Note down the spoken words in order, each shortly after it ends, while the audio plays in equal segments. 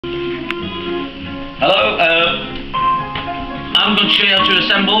Hello, I'm going to show you how to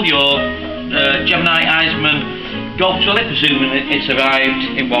assemble your Gemini Eisman golf trolley, presuming it's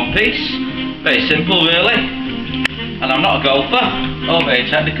arrived in one piece. Very simple really, and I'm not a golfer, or very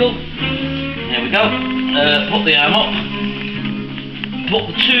technical. Here we go, put the arm up, put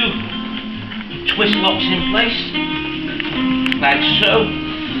the two twist locks in place, like so,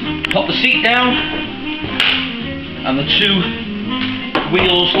 pop the seat down, and the two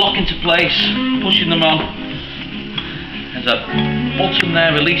wheels lock into place, pushing them on. There's a button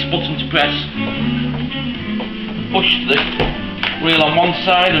there, release button to press. Push the wheel on one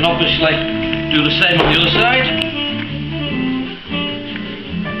side and obviously do the same on the other side.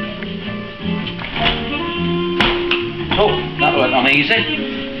 Oh, that went on easy.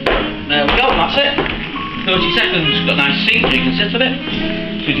 There we go, that's it. 30 seconds, got a nice seat so you can sit on it.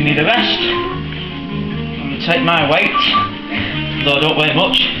 Should you need a rest, I'm going to take my weight. Though I don't weigh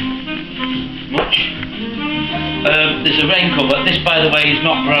much. There's a rain cover. This, by the way, is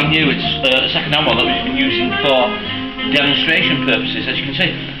not brand new. It's a second-hand one that we've been using for demonstration purposes. As you can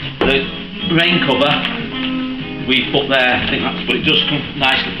see, the rain cover we put there. I think that's, but it does come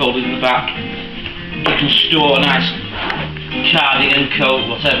nicely folded in the back. You can store a nice cardigan, coat,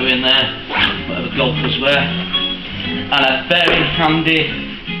 whatever in there, whatever golfers wear, and a very handy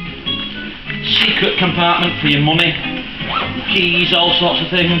secret compartment for your money. Keys, all sorts of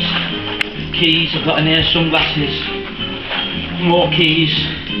things. Keys, I've got in here, sunglasses, more keys.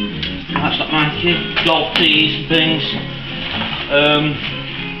 That's not my key. Golf tees and things.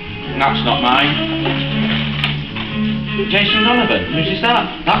 That's not mine. Jason Donovan, whose is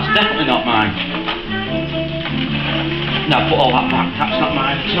that? That's definitely not mine. No, put all that back. That's not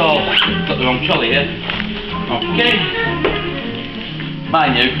mine at all. Got the wrong trolley here. Okay.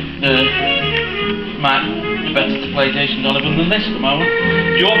 Mind you, it's better to play Jason Donovan than this at the moment.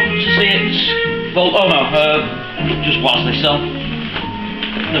 Do you want to see it? Well, oh no, just watch this on.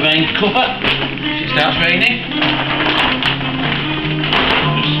 The rain cover. If it starts raining.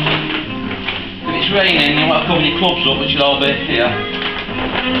 If it's raining, you want to cover your clubs up, which will all be here.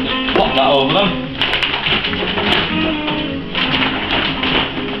 Just plop that over them.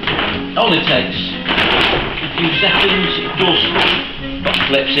 It only takes a few seconds. It does. Got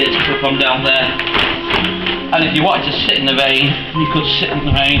clips here to clip on down there. And if you wanted to sit in the rain, you could sit in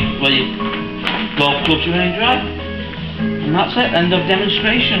the rain where your golf clubs remain dry. And that's it, end of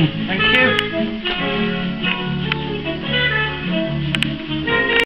demonstration. Thank you.